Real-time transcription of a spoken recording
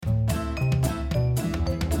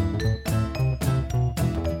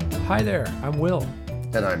Hi there, I'm Will.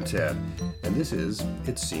 And I'm Ted, and this is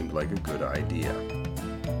It Seemed Like a Good Idea.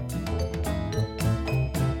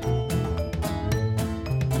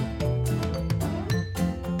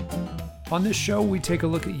 On this show, we take a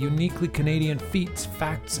look at uniquely Canadian feats,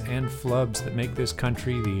 facts, and flubs that make this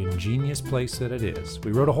country the ingenious place that it is.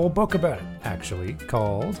 We wrote a whole book about it, actually,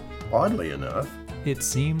 called, oddly enough, It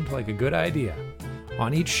Seemed Like a Good Idea.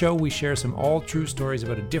 On each show, we share some all-true stories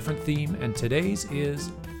about a different theme, and today's is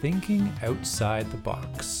Thinking Outside the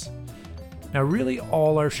Box. Now, really,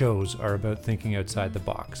 all our shows are about thinking outside the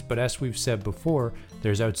box, but as we've said before,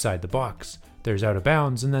 there's outside the box, there's out of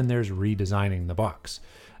bounds, and then there's redesigning the box.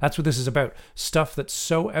 That's what this is about. Stuff that's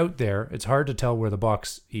so out there, it's hard to tell where the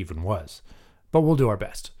box even was. But we'll do our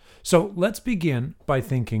best. So let's begin by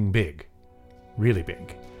thinking big. Really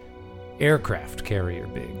big. Aircraft carrier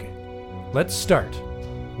big. Let's start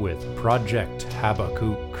with Project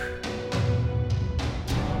Habakkuk.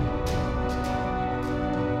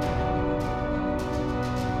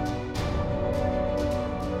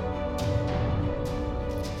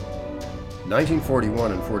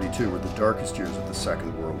 (1941 and 42 were the darkest years of the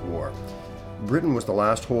Second World War. Britain was the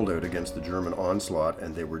last holdout against the German onslaught,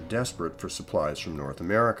 and they were desperate for supplies from North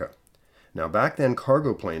America. Now, back then,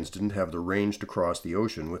 cargo planes didn't have the range to cross the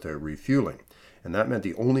ocean without refueling, and that meant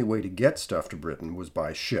the only way to get stuff to Britain was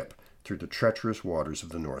by ship, through the treacherous waters of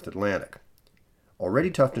the North Atlantic.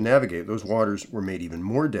 Already tough to navigate, those waters were made even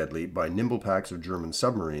more deadly by nimble packs of German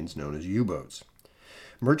submarines known as U-boats.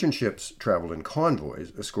 Merchant ships traveled in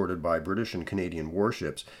convoys, escorted by British and Canadian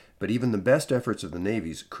warships, but even the best efforts of the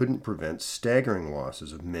navies couldn't prevent staggering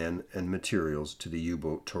losses of men and materials to the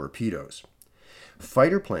U-boat torpedoes.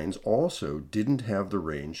 Fighter planes also didn't have the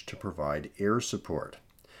range to provide air support.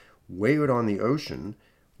 Way out on the ocean,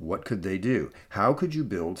 what could they do? How could you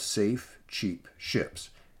build safe, cheap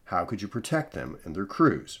ships? How could you protect them and their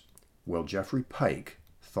crews? Well, Geoffrey Pike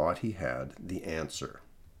thought he had the answer.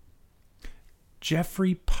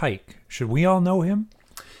 Geoffrey Pike. Should we all know him?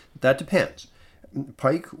 That depends.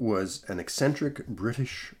 Pike was an eccentric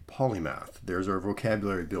British polymath, there's our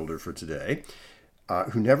vocabulary builder for today,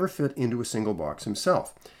 who never fit into a single box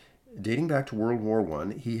himself. Dating back to World War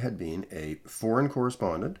I, he had been a foreign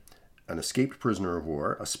correspondent, an escaped prisoner of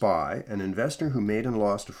war, a spy, an investor who made and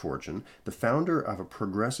lost a fortune, the founder of a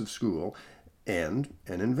progressive school, and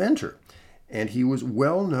an inventor. And he was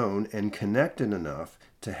well known and connected enough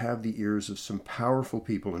to have the ears of some powerful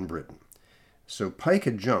people in Britain. So Pike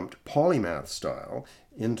had jumped, polymath style,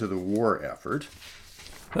 into the war effort.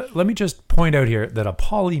 Let me just point out here that a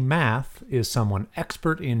polymath is someone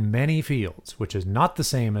expert in many fields, which is not the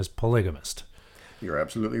same as polygamist. You're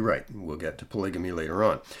absolutely right. We'll get to polygamy later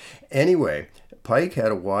on. Anyway, Pike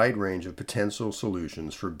had a wide range of potential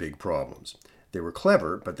solutions for big problems. They were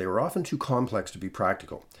clever, but they were often too complex to be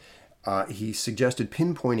practical. He suggested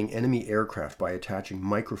pinpointing enemy aircraft by attaching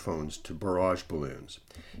microphones to barrage balloons.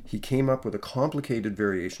 He came up with a complicated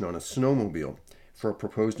variation on a snowmobile for a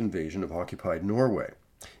proposed invasion of occupied Norway,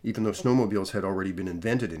 even though snowmobiles had already been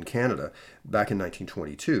invented in Canada back in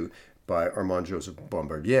 1922 by Armand Joseph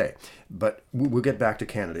Bombardier. But we'll get back to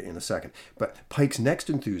Canada in a second. But Pike's next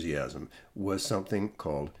enthusiasm was something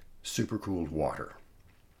called supercooled water.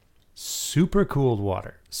 Supercooled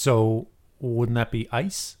water. So wouldn't that be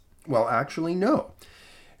ice? Well, actually, no.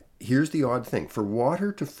 Here's the odd thing. For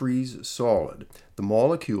water to freeze solid, the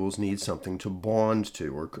molecules need something to bond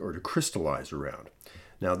to or to crystallize around.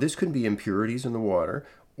 Now, this could be impurities in the water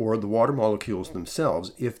or the water molecules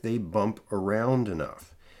themselves if they bump around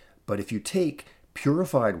enough. But if you take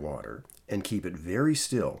purified water and keep it very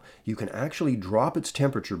still, you can actually drop its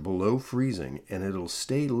temperature below freezing and it'll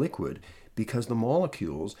stay liquid because the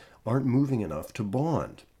molecules aren't moving enough to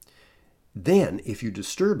bond. Then, if you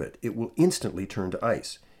disturb it, it will instantly turn to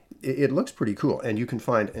ice. It looks pretty cool, and you can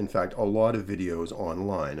find, in fact, a lot of videos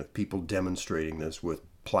online of people demonstrating this with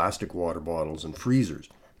plastic water bottles and freezers.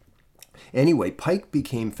 Anyway, Pike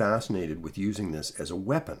became fascinated with using this as a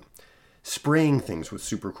weapon, spraying things with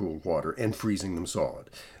supercooled water and freezing them solid,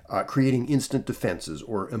 creating instant defenses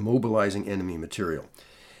or immobilizing enemy material.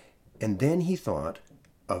 And then he thought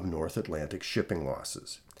of North Atlantic shipping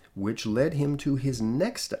losses, which led him to his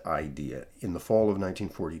next idea in the fall of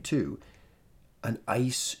 1942, an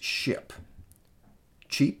ice ship.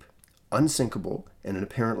 Cheap, unsinkable, and an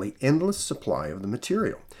apparently endless supply of the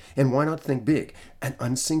material. And why not think big? An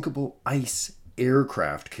unsinkable ice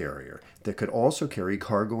aircraft carrier that could also carry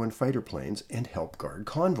cargo and fighter planes and help guard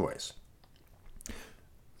convoys.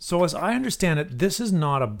 So as I understand it, this is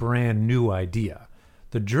not a brand new idea.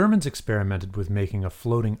 The Germans experimented with making a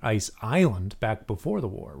floating ice island back before the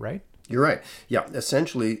war, right? You're right. Yeah,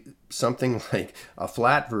 essentially something like a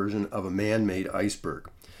flat version of a man-made iceberg.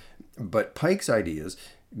 But Pike's ideas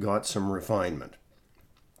got some refinement.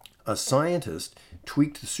 A scientist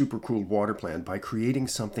tweaked the supercooled water plant by creating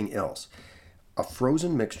something else. A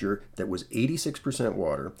frozen mixture that was 86%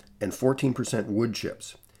 water and 14% wood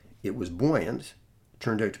chips. It was buoyant,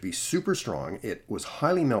 turned out to be super strong, it was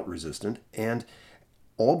highly melt resistant, and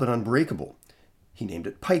all but unbreakable. He named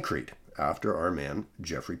it Pikecrete, after our man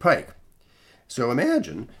Geoffrey Pike. So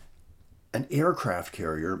imagine an aircraft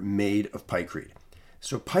carrier made of Pikecrete.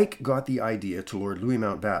 So Pike got the idea to Lord Louis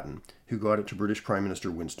Mountbatten, who got it to British Prime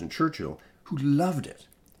Minister Winston Churchill, who loved it.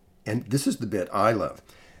 And this is the bit I love.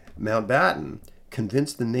 Mountbatten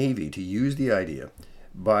convinced the Navy to use the idea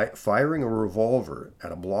by firing a revolver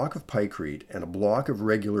at a block of Pikecrete and a block of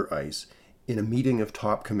regular ice in a meeting of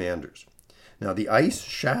top commanders. Now, the ice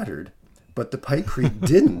shattered, but the Pikecrete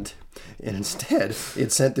didn't, and instead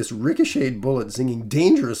it sent this ricocheted bullet zinging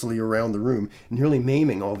dangerously around the room, nearly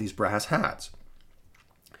maiming all these brass hats.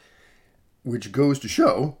 Which goes to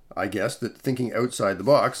show, I guess, that thinking outside the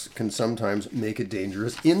box can sometimes make it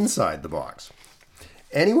dangerous inside the box.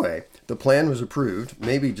 Anyway, the plan was approved,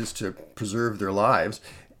 maybe just to preserve their lives,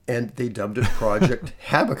 and they dubbed it Project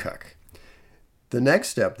Habakkuk. The next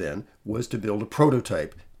step then was to build a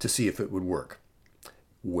prototype to see if it would work.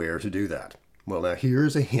 Where to do that? Well, now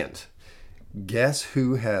here's a hint. Guess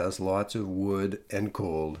who has lots of wood and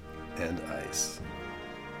cold and ice?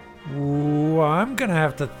 Ooh, I'm going to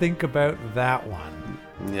have to think about that one.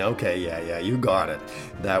 Okay, yeah, you got it.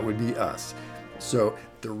 That would be us. So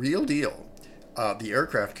the real deal, the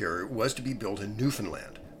aircraft carrier was to be built in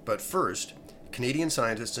Newfoundland. But first, Canadian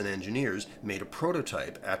scientists and engineers made a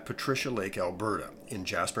prototype at Patricia Lake, Alberta, in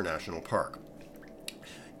Jasper National Park.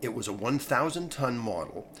 It was a 1,000-ton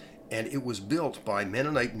model, and it was built by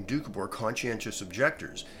Mennonite and Doukhobor conscientious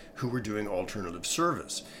objectors who were doing alternative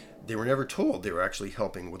service. They were never told they were actually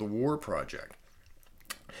helping with a war project.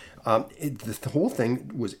 The whole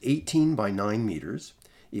thing was 18 by 9 meters.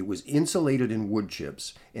 It was insulated in wood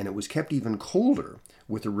chips, and it was kept even colder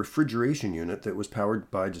with a refrigeration unit that was powered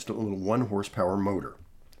by just a little 1-horsepower motor.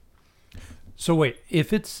 So wait,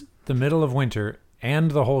 if it's the middle of winter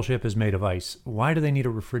and the whole ship is made of ice, why do they need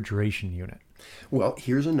a refrigeration unit? Well,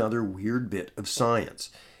 here's another weird bit of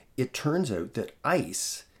science. It turns out that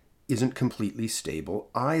ice isn't completely stable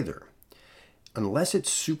either. Unless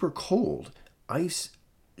it's super cold, ice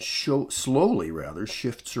slowly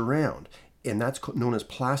shifts around, and that's known as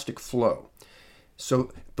plastic flow.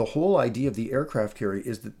 So the whole idea of the aircraft carrier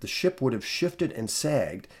is that the ship would have shifted and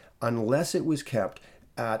sagged unless it was kept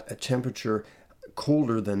at a temperature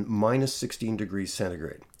colder than minus 16 degrees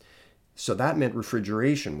centigrade. So that meant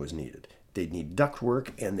refrigeration was needed. They'd need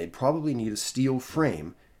ductwork, and they'd probably need a steel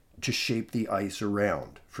frame to shape the ice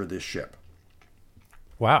around for this ship.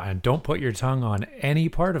 Wow, and don't put your tongue on any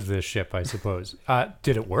part of this ship, I suppose.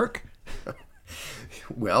 Did it work?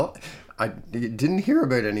 Well, I didn't hear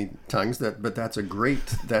about any tongues, but that's a great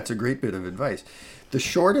bit of advice. The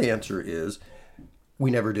short answer is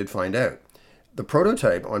we never did find out. The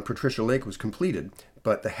prototype on Patricia Lake was completed,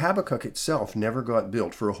 but the Habakkuk itself never got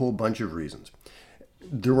built for a whole bunch of reasons.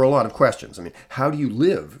 There were a lot of questions. I mean, how do you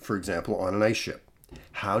live, for example, on an ice ship?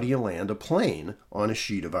 How do you land a plane on a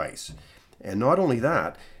sheet of ice? And not only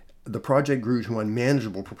that, the project grew to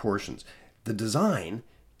unmanageable proportions. The design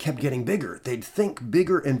kept getting bigger. They'd think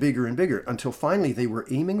bigger and bigger and bigger until finally they were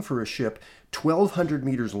aiming for a ship 1,200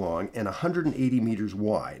 meters long and 180 meters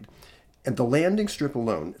wide. And the landing strip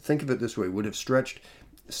alone, think of it this way, would have stretched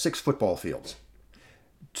 6 football fields.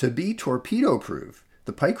 To be torpedo-proof,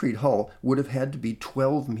 the Pikecrete hull would have had to be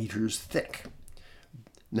 12 meters thick.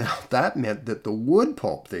 Now, that meant that the wood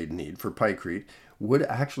pulp they'd need for Pikecrete would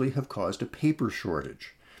actually have caused a paper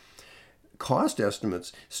shortage. Cost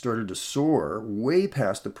estimates started to soar way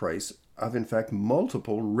past the price of, in fact,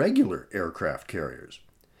 multiple regular aircraft carriers.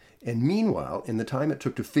 And meanwhile, in the time it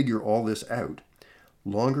took to figure all this out,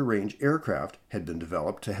 longer-range aircraft had been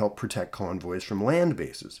developed to help protect convoys from land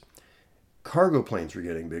bases. Cargo planes were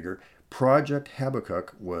getting bigger. Project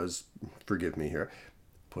Habakkuk was, forgive me here,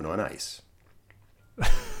 put on ice.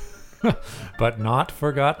 But not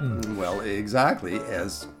forgotten. Well, exactly,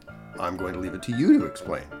 as I'm going to leave it to you to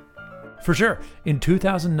explain. For sure. In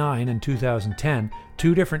 2009 and 2010,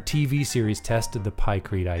 2 different TV series tested the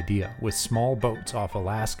Pikecrete idea with small boats off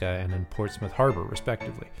Alaska and in Portsmouth Harbor,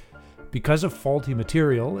 respectively. Because of faulty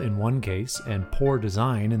material in one case and poor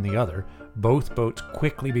design in the other, both boats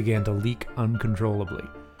quickly began to leak uncontrollably.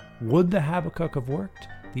 Would the Habakkuk have worked?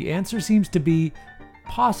 The answer seems to be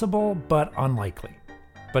possible, but unlikely.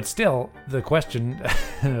 But still, the question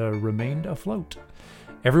remained afloat.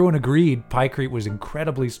 Everyone agreed Pykrete was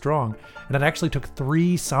incredibly strong, and it actually took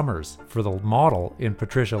 3 summers for the model in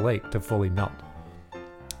Patricia Lake to fully melt.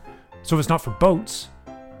 So if it's not for boats,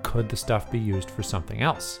 could the stuff be used for something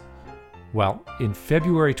else? Well, in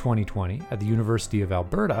February 2020, at the University of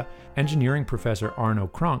Alberta, engineering professor Arno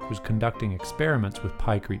Kronk was conducting experiments with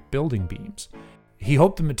Pykrete building beams. He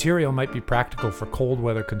hoped the material might be practical for cold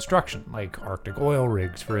weather construction, like Arctic oil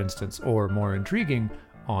rigs, for instance, or more intriguing,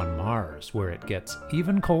 on Mars, where it gets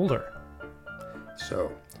even colder.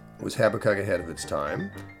 So, was Habakkuk ahead of its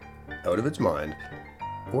time, out of its mind,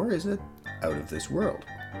 or is it out of this world?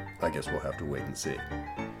 I guess we'll have to wait and see.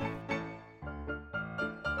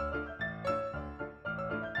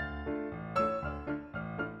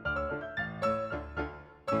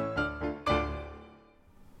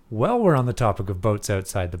 While we're on the topic of boats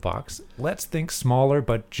outside the box, let's think smaller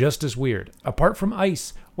but just as weird. Apart from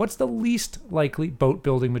ice, what's the least likely boat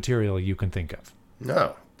building material you can think of?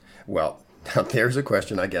 No. Well, now there's a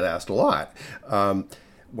question I get asked a lot.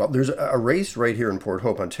 Well, there's a race right here in Port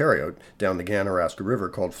Hope, Ontario, down the Ganaraska River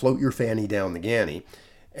called Float Your Fanny Down the Ganny.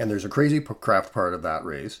 And there's a crazy craft part of that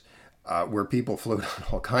race where people float on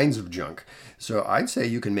all kinds of junk. So I'd say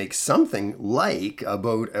you can make something like a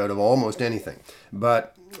boat out of almost anything.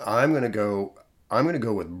 But I'm going to go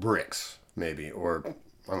with bricks, maybe, or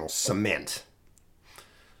I don't know, cement.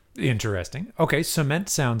 Interesting. Okay, cement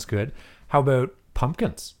sounds good. How about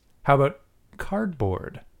pumpkins? How about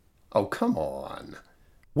cardboard? Oh, come on.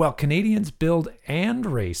 Well, Canadians build and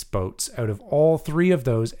race boats out of all 3 of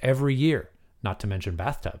those every year, not to mention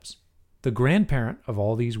bathtubs. The grandparent of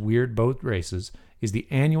all these weird boat races is the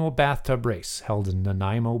annual bathtub race held in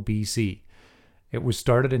Nanaimo, BC. It was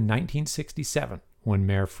started in 1967 when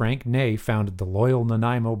Mayor Frank Ney founded the Loyal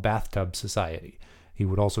Nanaimo Bathtub Society. He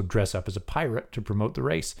would also dress up as a pirate to promote the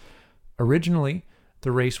race. Originally,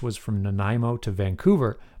 the race was from Nanaimo to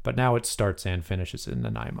Vancouver, but now it starts and finishes in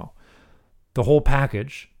Nanaimo. The whole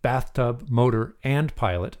package, bathtub, motor, and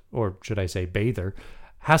pilot, or should I say bather,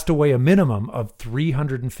 has to weigh a minimum of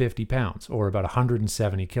 350 pounds, or about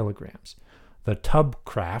 170 kilograms. The tub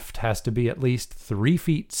craft has to be at least 3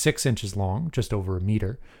 feet 6 inches long, just over a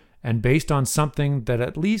meter, and based on something that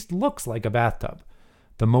at least looks like a bathtub.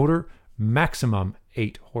 The motor, maximum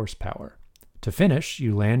 8 horsepower. To finish,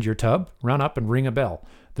 you land your tub, run up, and ring a bell.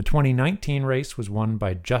 The 2019 race was won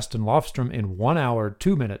by Justin Lofstrom in 1 hour,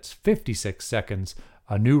 2 minutes, 56 seconds,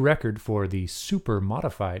 a new record for the super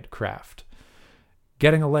modified craft.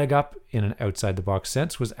 Getting a leg up in an outside-the-box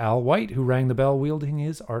sense was Al White, who rang the bell wielding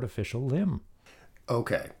his artificial limb.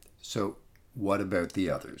 Okay, so what about the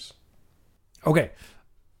others? Okay,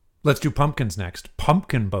 let's do pumpkins next.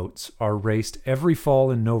 Pumpkin boats are raced every fall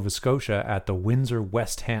in Nova Scotia at the Windsor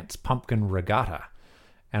West Hants Pumpkin Regatta.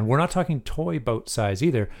 And we're not talking toy boat size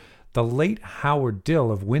either. The late Howard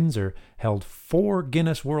Dill of Windsor held 4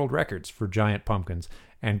 Guinness World Records for giant pumpkins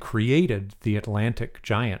and created the Atlantic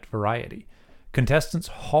Giant variety. Contestants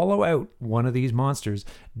hollow out one of these monsters,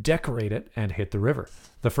 decorate it, and hit the river.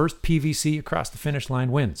 The first PVC across the finish line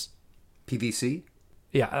wins. PVC?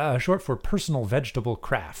 Yeah, short for personal vegetable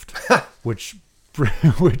craft, which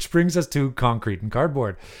brings us to concrete and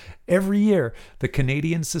cardboard. Every year, the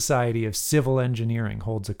Canadian Society of Civil Engineering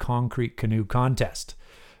holds a concrete canoe contest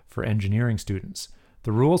for engineering students.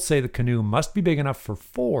 The rules say the canoe must be big enough for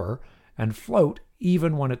 4 and float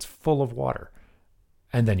even when it's full of water.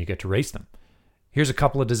 And then you get to race them. Here's a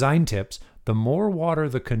couple of design tips. The more water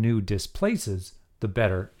the canoe displaces, the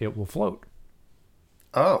better it will float.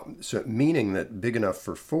 Oh, so meaning that big enough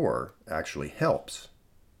for 4 actually helps.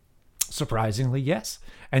 Surprisingly, yes.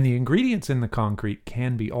 And the ingredients in the concrete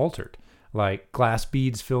can be altered, like glass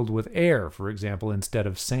beads filled with air, for example, instead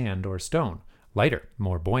of sand or stone. Lighter,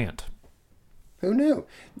 more buoyant. Who knew?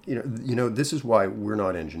 You know, this is why we're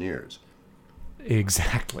not engineers.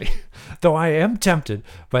 Exactly. Though I am tempted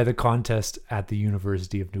by the contest at the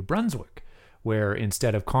University of New Brunswick, where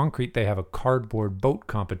instead of concrete, they have a cardboard boat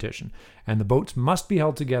competition, and the boats must be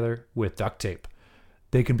held together with duct tape.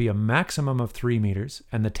 They can be a maximum of 3 meters,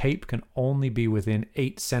 and the tape can only be within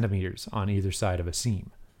 8 centimeters on either side of a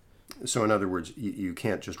seam. So in other words, you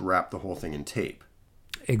can't just wrap the whole thing in tape.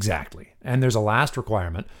 Exactly. And there's a last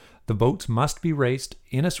requirement. The boats must be raced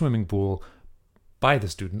in a swimming pool by the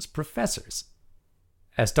students' professors.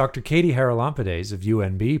 As Dr. Katie Haralampades of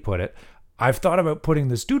UNB put it, I've thought about putting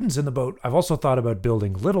the students in the boat. I've also thought about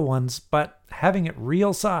building little ones, but having it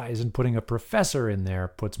real size and putting a professor in there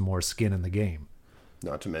puts more skin in the game.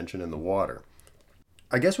 Not to mention in the water.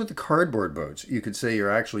 I guess with the cardboard boats, you could say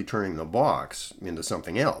you're actually turning the box into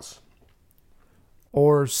something else.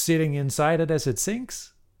 Or sitting inside it as it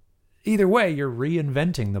sinks? Either way, you're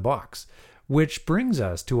reinventing the box. Which brings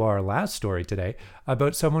us to our last story today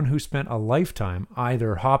about someone who spent a lifetime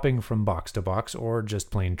either hopping from box to box or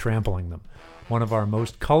just plain trampling them. One of our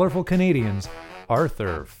most colorful Canadians,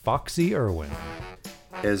 Arthur Foxy Irwin.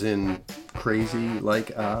 As in crazy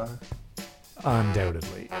like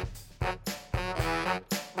Undoubtedly.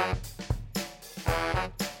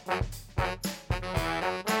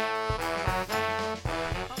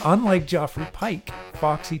 Unlike Geoffrey Pike,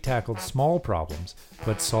 Foxy tackled small problems,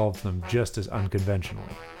 but solved them just as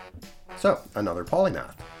unconventionally. So, another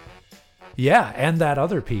polymath. Yeah, and that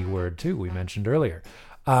other P word too we mentioned earlier.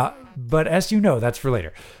 But as you know, that's for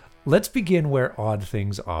later. Let's begin where odd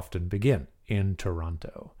things often begin, in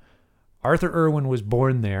Toronto. Arthur Irwin was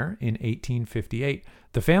born there in 1858.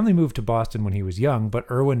 The family moved to Boston when he was young, but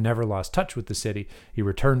Irwin never lost touch with the city. He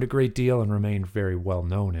returned a great deal and remained very well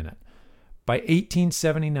known in it. By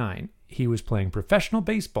 1879, he was playing professional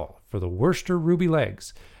baseball for the Worcester Ruby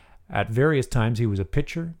Legs. At various times, he was a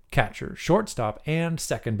pitcher, catcher, shortstop, and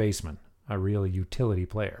second baseman, a real utility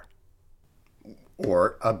player.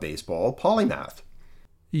 Or a baseball polymath.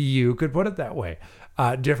 You could put it that way.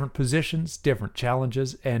 Different positions, different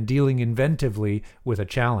challenges, and dealing inventively with a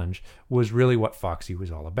challenge was really what Foxy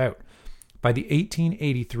was all about. By the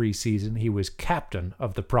 1883 season, he was captain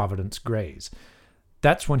of the Providence Grays.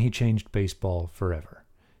 That's when he changed baseball forever.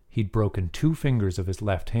 He'd broken 2 fingers of his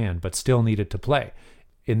left hand, but still needed to play.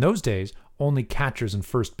 In those days, only catchers and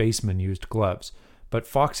first basemen used gloves, but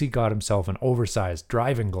Foxy got himself an oversized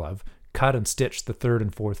driving glove, cut and stitched the 3rd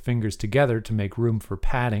and 4th fingers together to make room for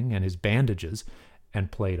padding and his bandages,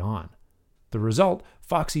 and played on. The result,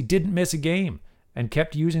 Foxy didn't miss a game, and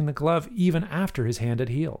kept using the glove even after his hand had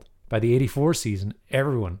healed. By the 84 season,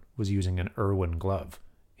 everyone was using an Irwin glove.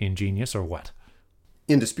 Ingenious or what?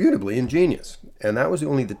 Indisputably ingenious. And that was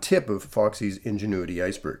only the tip of Foxy's ingenuity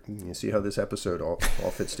iceberg. You see how this episode all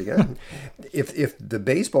fits together? If the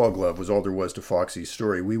baseball glove was all there was to Foxy's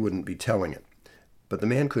story, we wouldn't be telling it. But the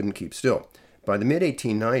man couldn't keep still. By the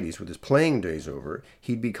mid-1890s, with his playing days over,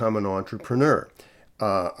 he'd become an entrepreneur.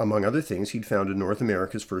 Among other things, he'd founded North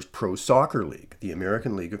America's first pro soccer league, the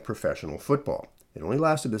American League of Professional Football. It only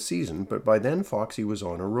lasted a season, but by then Foxy was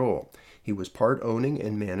on a roll. He was part owning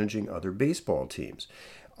and managing other baseball teams.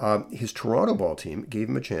 His Toronto ball team gave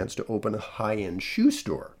him a chance to open a high-end shoe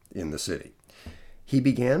store in the city. He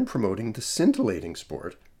began promoting the scintillating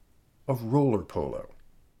sport of roller polo.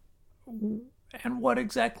 And what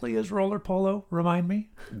exactly is roller polo? Remind me.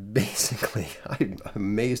 Basically, I'm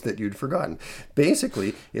amazed that you'd forgotten.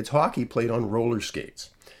 Basically, it's hockey played on roller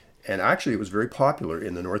skates. And actually, it was very popular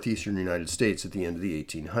in the northeastern United States at the end of the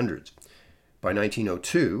 1800s. By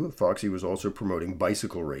 1902, Foxy was also promoting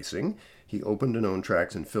bicycle racing. He opened and owned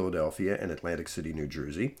tracks in Philadelphia and Atlantic City, New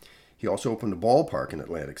Jersey. He also opened a ballpark in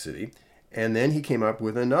Atlantic City. And then he came up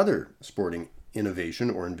with another sporting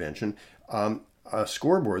innovation or invention, a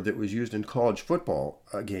scoreboard that was used in college football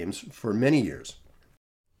games for many years.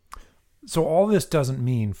 So all this doesn't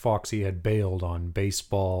mean Foxy had bailed on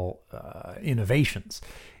baseball innovations.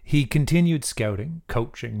 He continued scouting,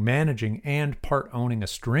 coaching, managing, and part owning a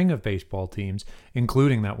string of baseball teams,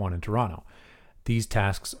 including that one in Toronto. These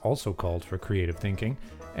tasks also called for creative thinking,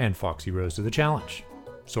 and Foxy rose to the challenge.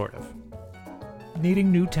 Sort of.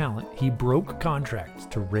 Needing new talent, he broke contracts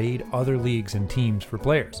to raid other leagues and teams for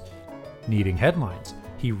players. Needing headlines,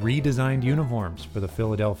 he redesigned uniforms for the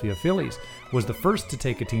Philadelphia Phillies, was the first to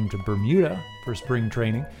take a team to Bermuda for spring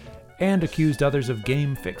training, and accused others of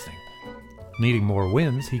game fixing. Needing more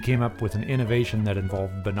wins, he came up with an innovation that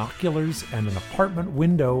involved binoculars and an apartment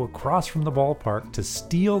window across from the ballpark to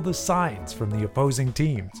steal the signs from the opposing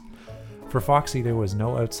teams. For Foxy, there was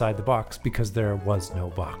no outside the box because there was no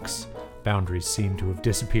box. Boundaries seemed to have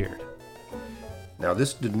disappeared. Now,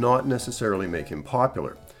 this did not necessarily make him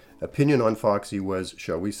popular. Opinion on Foxy was,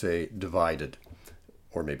 shall we say, divided,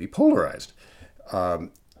 or maybe polarized.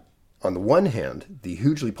 On the one hand, the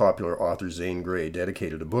hugely popular author Zane Grey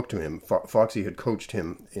dedicated a book to him. Foxy had coached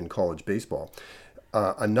him in college baseball.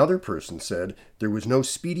 Another person said there was no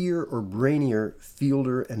speedier or brainier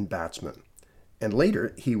fielder and batsman. And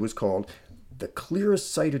later, he was called the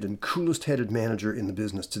clearest-sighted and coolest-headed manager in the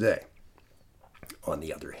business today. On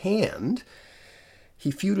the other hand,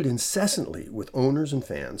 he feuded incessantly with owners and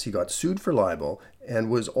fans. He got sued for libel and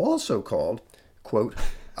was also called, quote,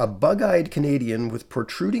 a bug-eyed Canadian with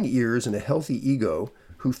protruding ears and a healthy ego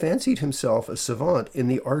who fancied himself a savant in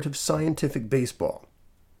the art of scientific baseball.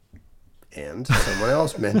 And someone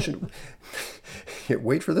else mentioned,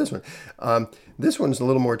 wait for this one. This one's a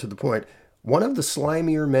little more to the point. One of the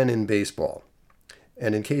slimier men in baseball.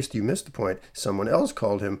 And in case you missed the point, someone else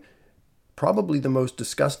called him probably the most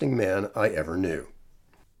disgusting man I ever knew.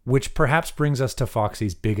 Which perhaps brings us to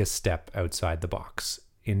Foxy's biggest step outside the box.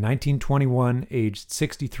 In 1921, aged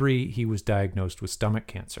 63, he was diagnosed with stomach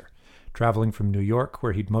cancer. Traveling from New York,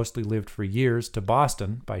 where he'd mostly lived for years, to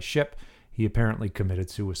Boston by ship, he apparently committed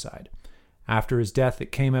suicide. After his death,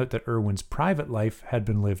 it came out that Irwin's private life had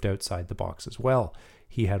been lived outside the box as well.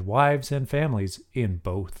 He had wives and families in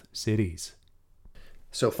both cities.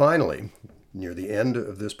 So finally, near the end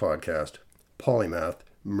of this podcast, polymath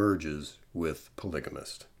merges with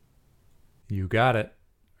polygamist. You got it.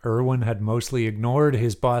 Irwin had mostly ignored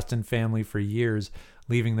his Boston family for years,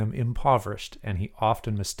 leaving them impoverished, and he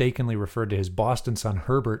often mistakenly referred to his Boston son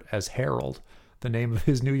Herbert as Harold, the name of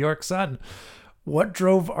his New York son. What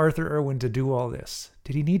drove Arthur Irwin to do all this?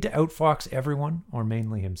 Did he need to outfox everyone, or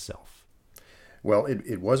mainly himself? Well,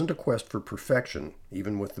 it wasn't a quest for perfection,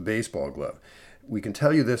 even with the baseball glove. We can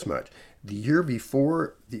tell you this much. The year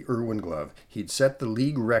before the Irwin glove, he'd set the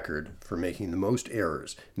league record for making the most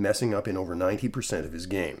errors, messing up in over 90% of his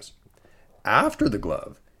games. After the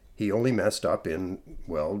glove, he only messed up in,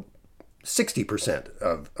 60%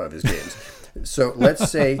 of his games. So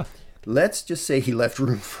let's just say he left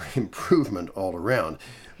room for improvement all around,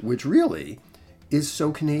 which really is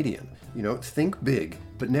so Canadian. Think big,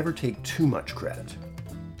 but never take too much credit.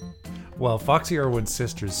 Well, Foxy Irwin's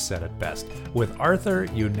sisters said it best. With Arthur,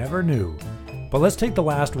 you never knew. But let's take the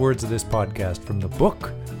last words of this podcast from the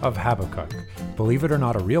Book of Habakkuk. Believe it or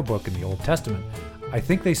not, a real book in the Old Testament. I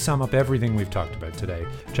think they sum up everything we've talked about today.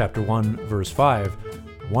 Chapter 1, verse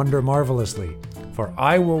 5, Wonder marvelously, for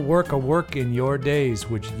I will work a work in your days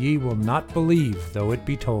which ye will not believe, though it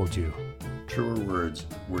be told you. Truer words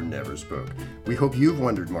were never spoke. We hope you've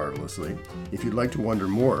wondered marvelously. If you'd like to wonder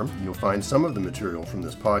more, you'll find some of the material from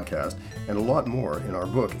this podcast and a lot more in our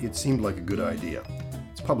book, It Seemed Like a Good Idea.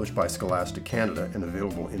 It's published by Scholastic Canada and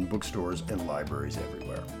available in bookstores and libraries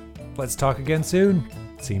everywhere. Let's talk again soon.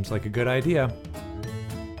 Seems like a good idea.